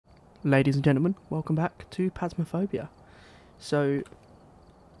Ladies and gentlemen, welcome back to Phasmophobia. So,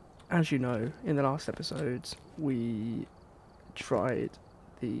 as you know, in the last episodes, we tried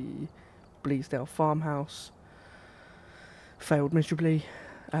the Bleasdale farmhouse, failed miserably,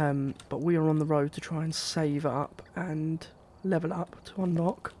 but we are on the road to try and save up and level up to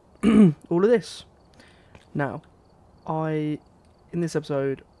unlock all of this. Now, in this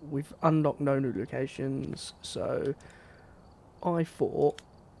episode, we've unlocked no new locations, so I thought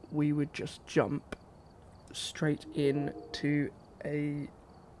we would just jump straight in to a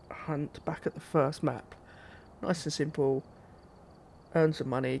hunt back at the first map. Nice and simple. Earn some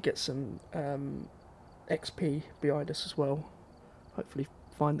money, get some XP behind us as well. Hopefully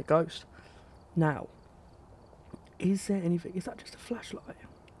find the ghost. Now, is there anything? Is that just a flashlight?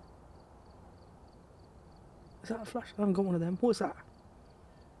 Is that a flashlight? I haven't got one of them. What is that?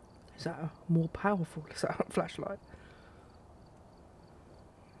 Is that a more powerful flashlight?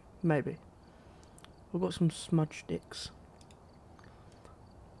 Maybe. We've got some smudge sticks.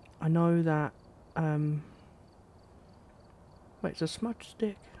 I know that, wait, does a smudge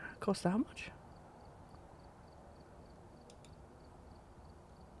stick cost how much?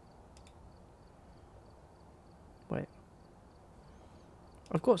 Wait.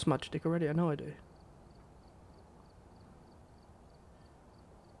 I've got a smudge stick already, I know I do.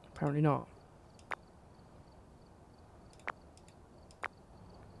 Apparently not.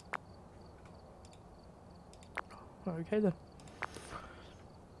 Okay then.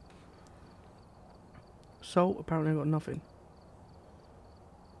 Salt, apparently I've got nothing.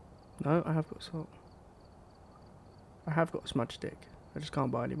 No, I have got salt. I have got a smudge stick. I just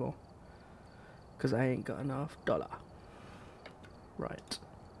can't buy any more. Because I ain't got enough dollar. Right.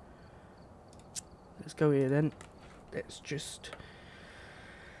 Let's go here then. Let's just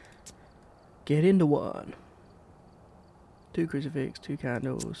get into one. 2 crucifix, 2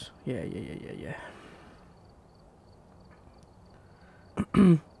 candles. Yeah.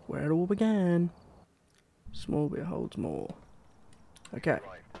 Where it all began. Small bit holds more. Okay.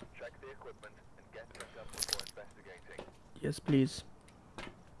 Right. Check the equipment and get set up before investigating. Yes, please.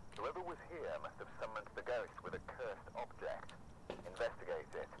 Whoever was here must have summoned the ghost with a cursed object. Investigate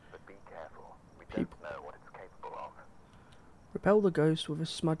it, but be careful. We don't know what it's capable of. Repel the ghost with a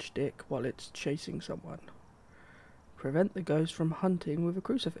smudge stick while it's chasing someone. Prevent the ghost from hunting with a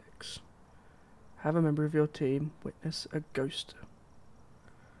crucifix. Have a member of your team witness a ghost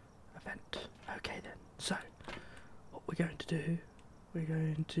event. Okay then. So, what we're going to do, we're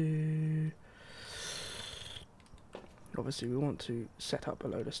going to... Obviously we want to set up a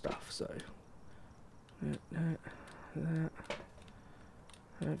load of stuff, so... That.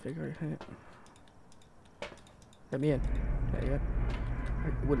 I don't figure it. Let me in. There you go.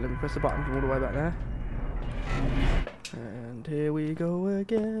 It wouldn't let me press the button from all the way back there. And here we go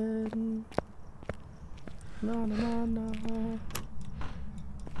again. Na.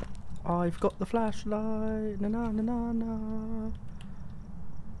 I've got the flashlight. Na. I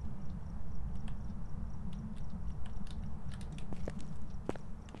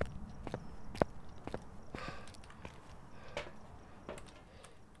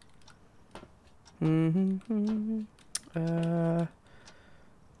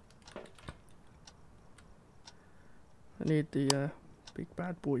need the big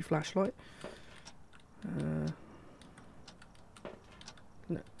bad boy flashlight.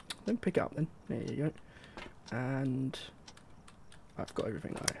 Let me pick it up then. There you go. And I've got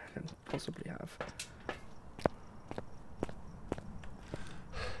everything I can possibly have.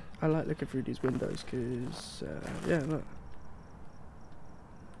 I like looking through these windows because, yeah, look.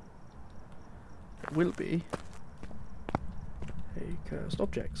 There will be a cursed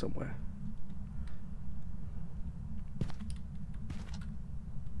object somewhere.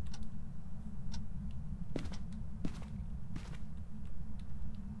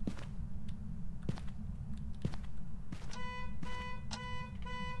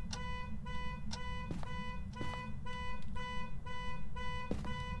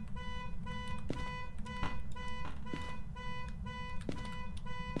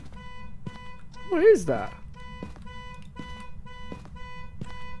 What is that?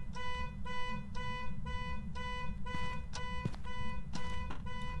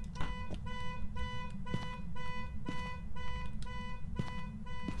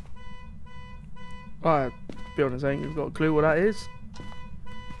 To be honest, I ain't got a clue what that is.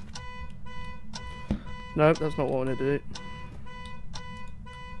 Nope, that's not what I want to do.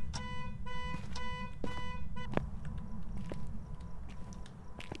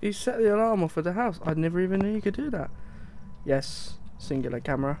 You set the alarm off for the house. I never even knew you could do that. Yes, singular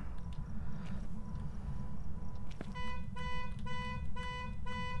camera.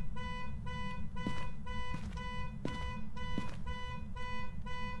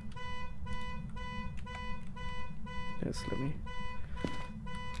 Let's let me.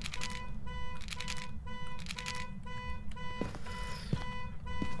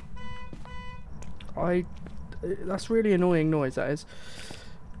 That's really annoying noise, that is.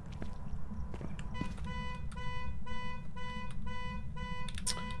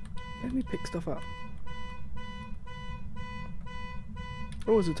 Let me pick stuff up.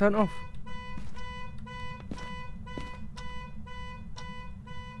 Oh, is it turned off?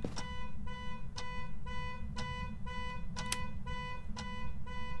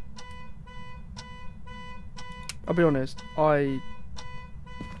 I'll be honest,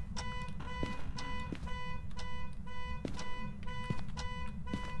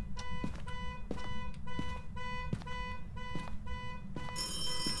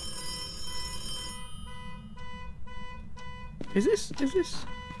 Is this?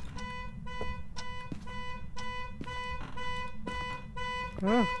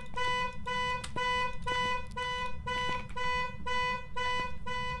 Ah.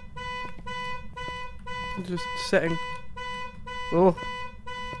 Just setting. Oh.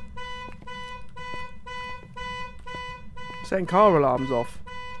 Setting car alarms off.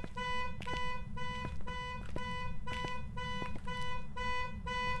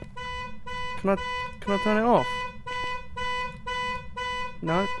 Can I turn it off?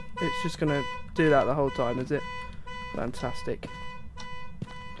 No, it's just gonna do that the whole time, is it? Fantastic.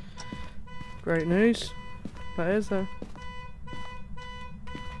 Great news. That is though.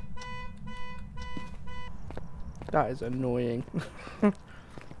 That is annoying.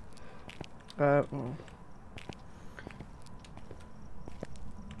 Oh.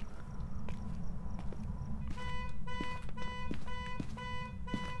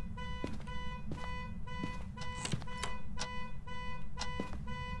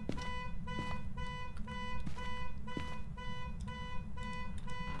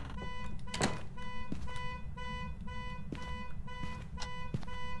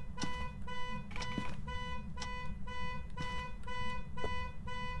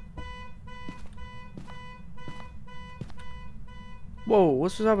 Whoa,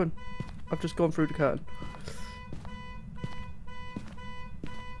 what's just happened? I've just gone through the curtain.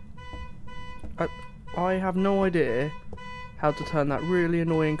 I have no idea how to turn that really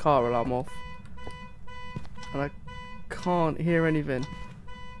annoying car alarm off. And I can't hear anything.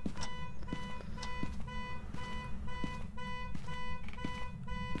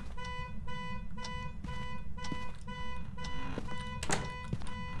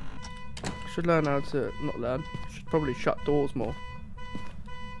 Should learn how to, not learn, should probably shut doors more.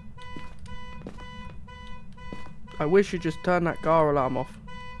 I wish you'd just turn that car alarm off.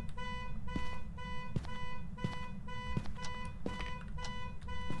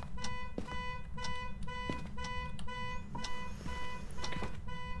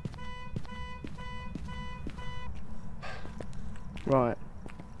 Right.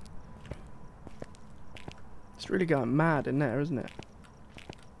 It's really going mad in there, isn't it?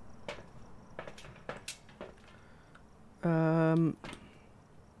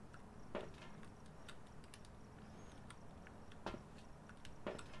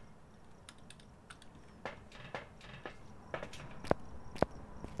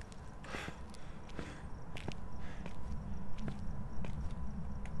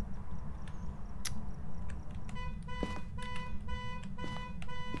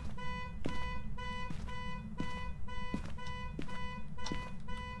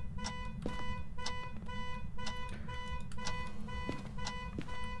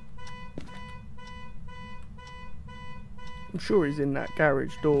 I'm sure he's in that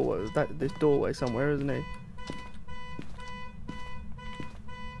garage doorway, this doorway somewhere, isn't he?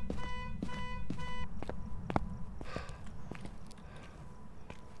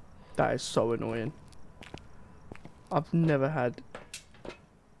 That is so annoying. I've never had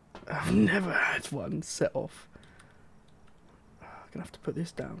one set off. I'm gonna have to put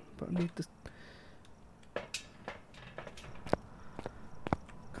this down, but I need this.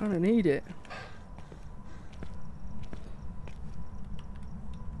 Kinda need it.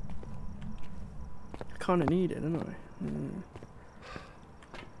 Kinda need it, don't I?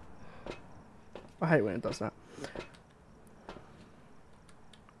 I hate when it does that.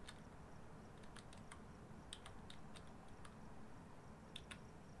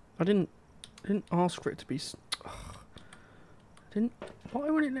 I didn't ask for it to be. Why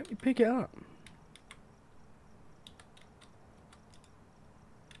wouldn't it let me pick it up?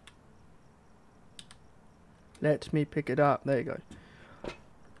 Let me pick it up. There you go.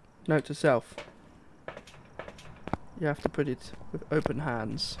 Note to self. You have to put it with open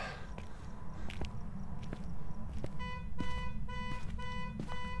hands.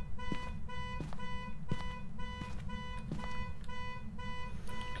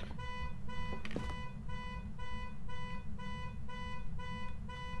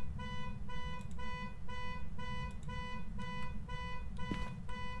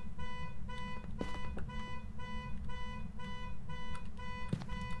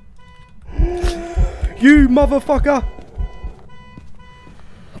 You motherfucker!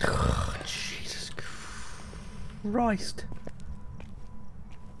 Jesus Christ.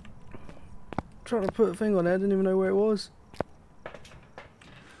 Trying to put a thing on there, didn't even know where it was.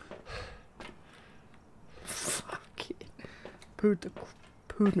 Fuck it.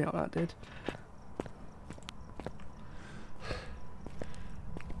 Pooed me out, that did.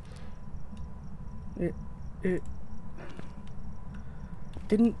 It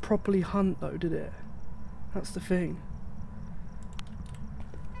didn't properly hunt though, did it? That's the thing.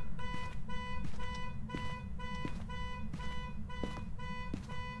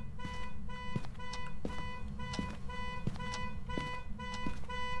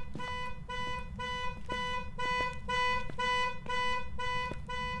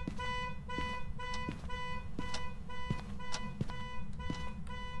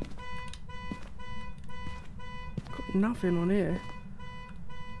 Got nothing on here.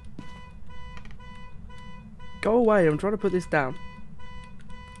 Go away, I'm trying to put this down.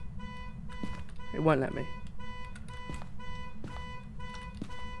 It won't let me.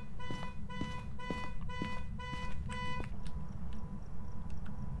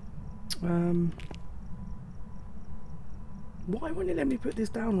 Why won't it let me put this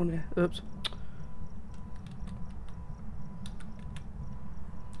down on here? Oops.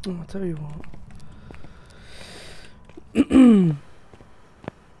 Oh, I'll tell you what.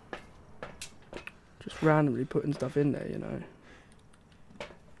 Just randomly putting stuff in there, you know.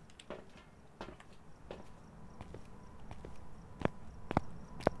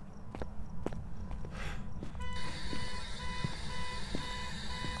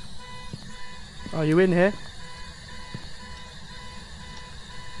 Are you in here?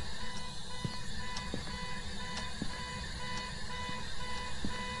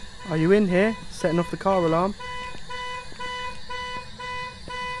 Are you in here? Setting off the car alarm.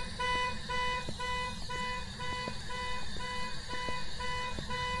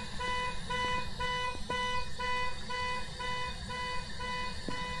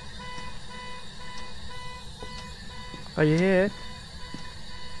 Are you here?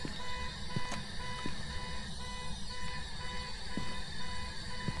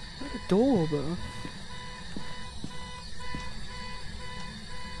 At the door, bro.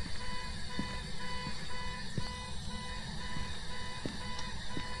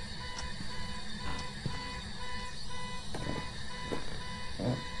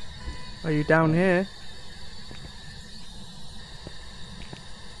 Are you down here?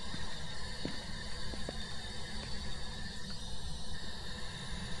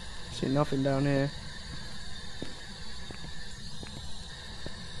 See nothing down here.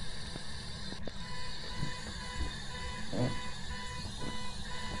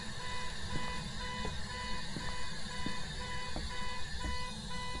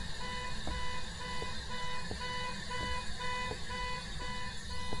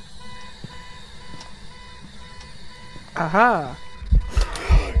 Aha!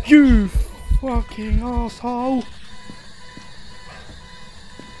 You fucking asshole!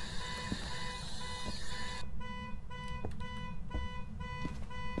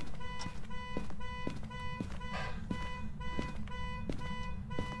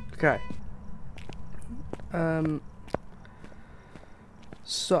 Okay.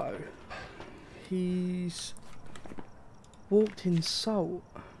 So he's walked in salt.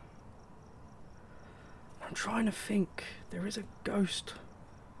 I'm trying to think. There is a ghost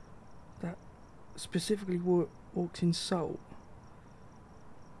that specifically walks in salt.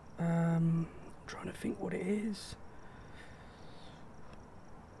 I'm trying to think what it is.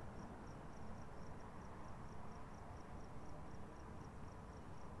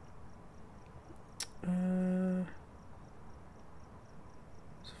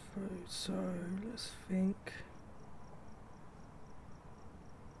 So let's think.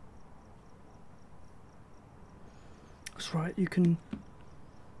 That's right, you can.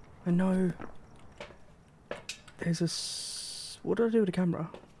 I know there's a. What did I do with the camera?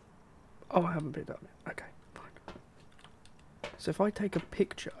 Oh, I haven't picked it up yet. Okay, fine. So if I take a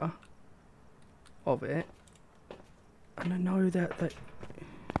picture of it, and I know that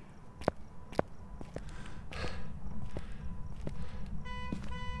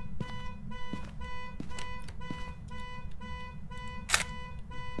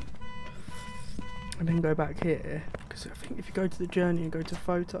and then go back here, because I think if you go to the journey and go to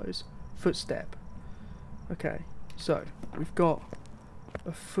photos, footstep. Okay, so we've got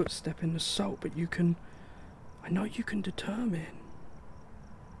a footstep in the salt, but you can, I know you can determine.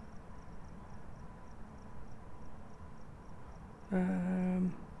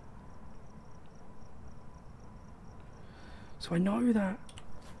 So I know that,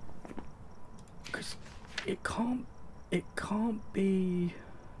 because It can't be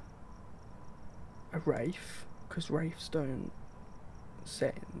a wraith, because wraiths don't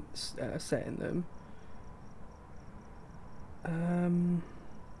set in them.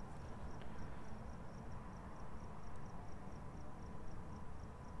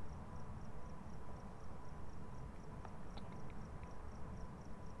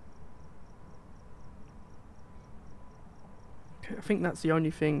 Okay, I think that's the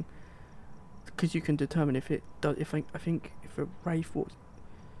only thing, because you can determine if it does. I think if a wraith walks,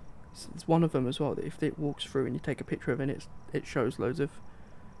 it's one of them as well, that if it walks through and you take a picture of it, it shows loads of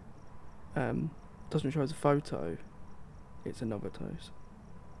doesn't show as a photo, it's another toast.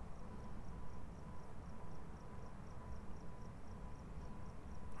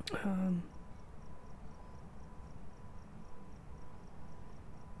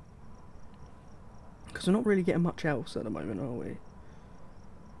 Because we're not really getting much else at the moment, are we?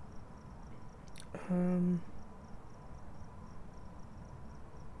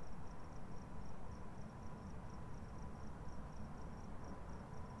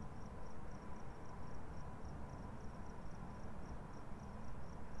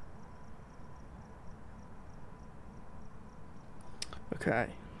 Okay,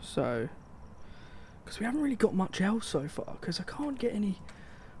 so because we haven't really got much else so far, because I can't get any,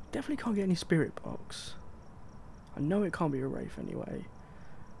 definitely can't get any spirit box. I know it can't be a wraith anyway.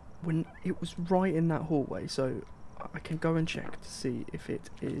 When it was right in that hallway, so I can go and check to see if it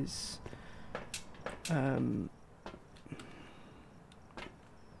is I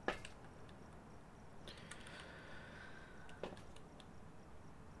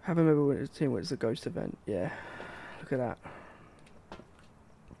remember when it was team where it's a ghost event. Yeah, look at that.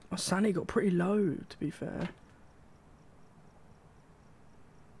 My sanity got pretty low, to be fair.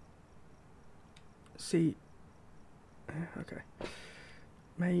 See, okay,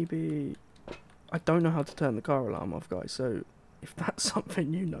 maybe I don't know how to turn the car alarm off, guys. So if that's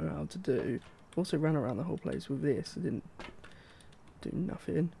something you know how to do, also ran around the whole place with this. I didn't do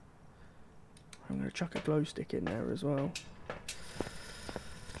nothing. I'm gonna chuck a glow stick in there as well.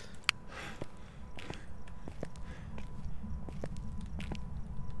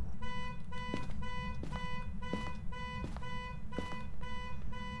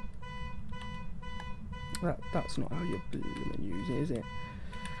 That's not how you blooming use it, is it?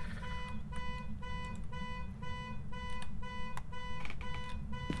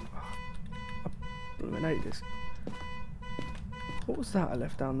 I blooming hate this. What was that I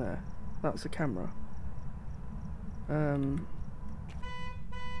left down there? That's the camera.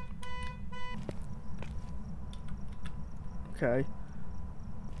 Okay.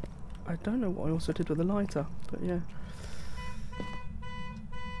 I don't know what I also did with the lighter, but yeah.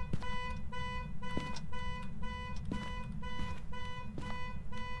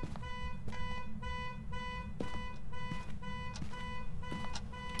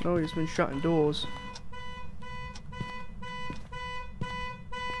 Oh, he's been shutting doors.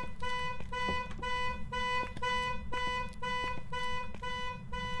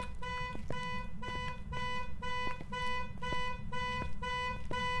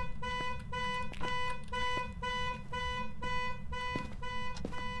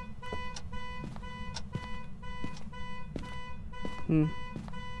 I'm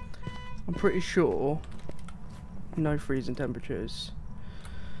pretty sure no freezing temperatures.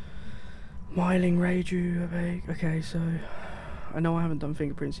 Miling Raju, okay, so I know I haven't done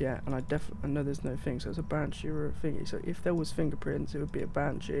fingerprints yet, and I know there's no thing, so it's a banshee or a thingy. So if there was fingerprints, it would be a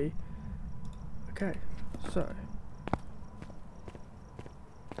banshee. Okay, so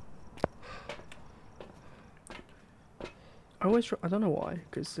I always try, I don't know why,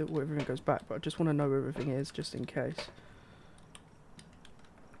 because everything goes back, but I just want to know where everything is, just in case.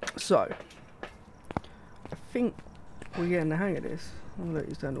 So I think we're getting the hang of this. I'll let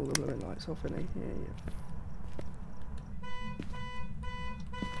you turn all the blue lights off, innit?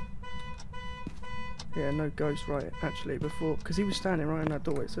 Yeah, no ghost, right, actually, before, because he was standing right in that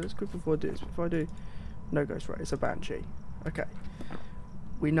doorway, so it's good before I do this. Before I do, no ghost, right, it's a banshee. Okay.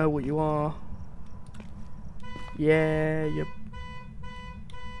 We know what you are. Yeah, you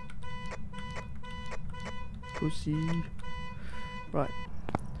pussy. Right.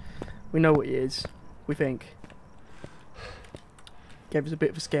 We know what he is, we think. Gave us a bit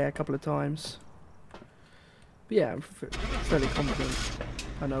of a scare a couple of times. But yeah, I'm fairly confident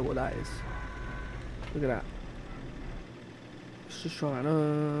I know what that is. Look at that. Let's just try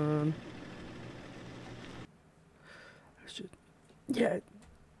and let's just, yeah,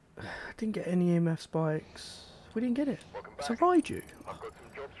 I didn't get any EMF spikes. We didn't get it. It's a Raiju.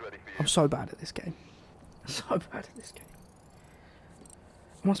 I'm so bad at this game. So bad at this game.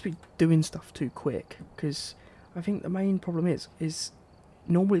 must be doing stuff too quick, because I think the main problem is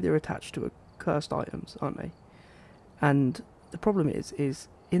normally they're attached to cursed items, aren't they? And the problem is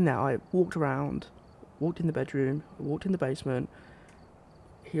in there I walked around, walked in the bedroom, walked in the basement.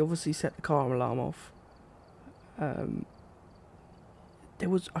 He obviously set the car alarm off. I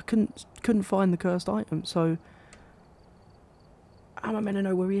couldn't find the cursed item, so how am I meant to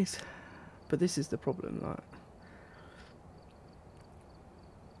know where he is? But this is the problem, like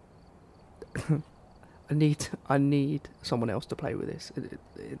I need someone else to play with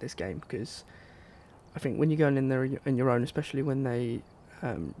this game, because I think when you're going in there on your own, especially when they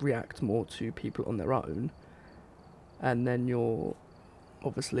react more to people on their own, and then you're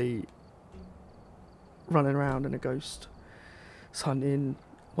obviously running around in a ghost hunting,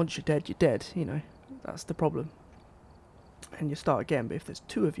 once you're dead, you know, that's the problem. And you start again, but if there's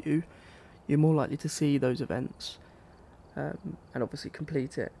two of you, you're more likely to see those events and obviously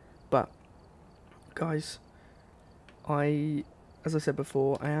complete it. But guys, as I said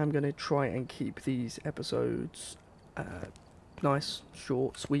before, I am going to try and keep these episodes nice,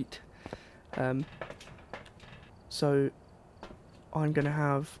 short, sweet. So I'm going to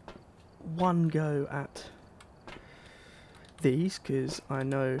have one go at these, because I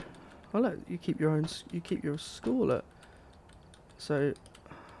know. Oh look, you keep your score. Look. So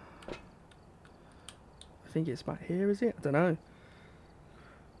I think it's back here, is it? I don't know.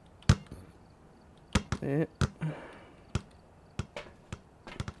 Yeah.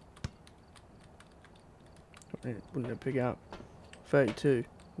 Wouldn't it pick up? 32.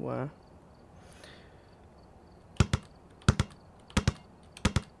 Wow.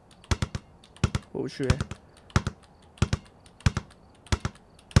 What was your?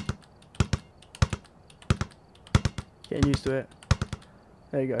 Getting used to it.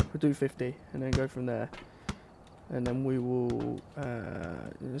 There you go. We'll do 50 and then go from there. And then we will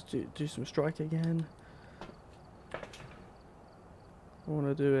let's do some strike again. I want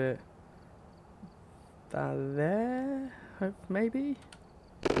to do it there, maybe.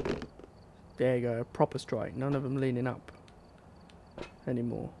 There you go, a proper strike. None of them leaning up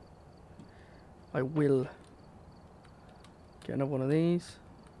anymore. I will get another one of these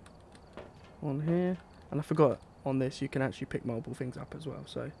on here, and I forgot on this you can actually pick multiple things up as well.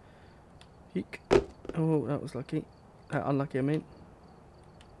 So, eek. Oh, that was lucky. Unlucky, I mean.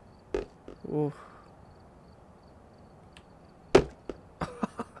 Oh.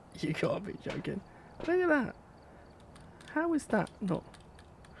 You gotta be joking. Look at that. How is that not?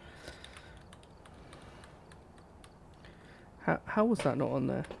 How was that not on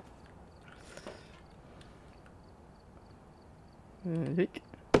there?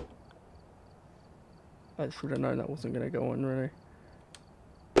 I should have known that wasn't going to go on, really.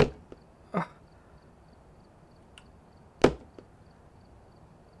 Ah.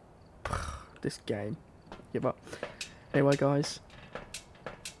 This game. Give up. Anyway, guys.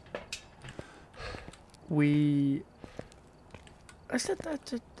 Actually,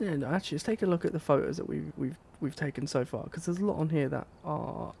 let's take a look at the photos that we've taken so far, because there's a lot on here that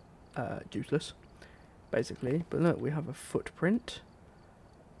are useless, basically. But look, we have a footprint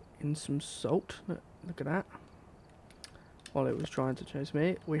in some salt. Look at that. While it was trying to chase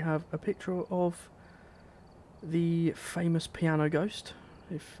me, we have a picture of the famous piano ghost.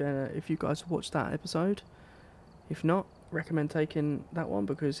 If you guys have watched that episode, if not, recommend taking that one,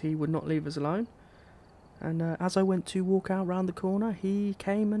 because he would not leave us alone. And as I went to walk out round the corner, he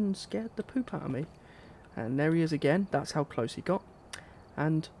came and scared the poop out of me. And there he is again. That's how close he got.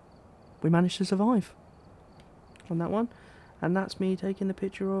 And we managed to survive on that one. And that's me taking the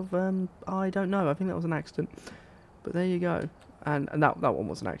picture of, I don't know, I think that was an accident. But there you go. And that one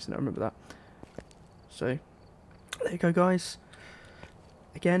was an accident, I remember that. So, there you go, guys.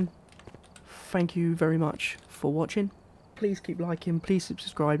 Again, thank you very much for watching. Please keep liking, please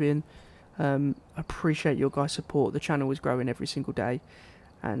subscribing. Appreciate your guys' support. The channel is growing every single day,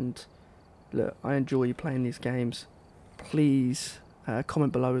 and look, I enjoy playing these games. Please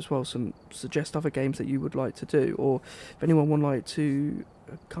comment below as well, suggest other games that you would like to do, or if anyone would like to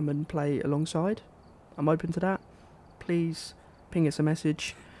come and play alongside, I'm open to that. Please ping us a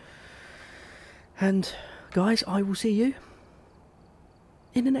message, and guys, I will see you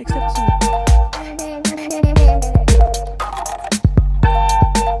in the next episode.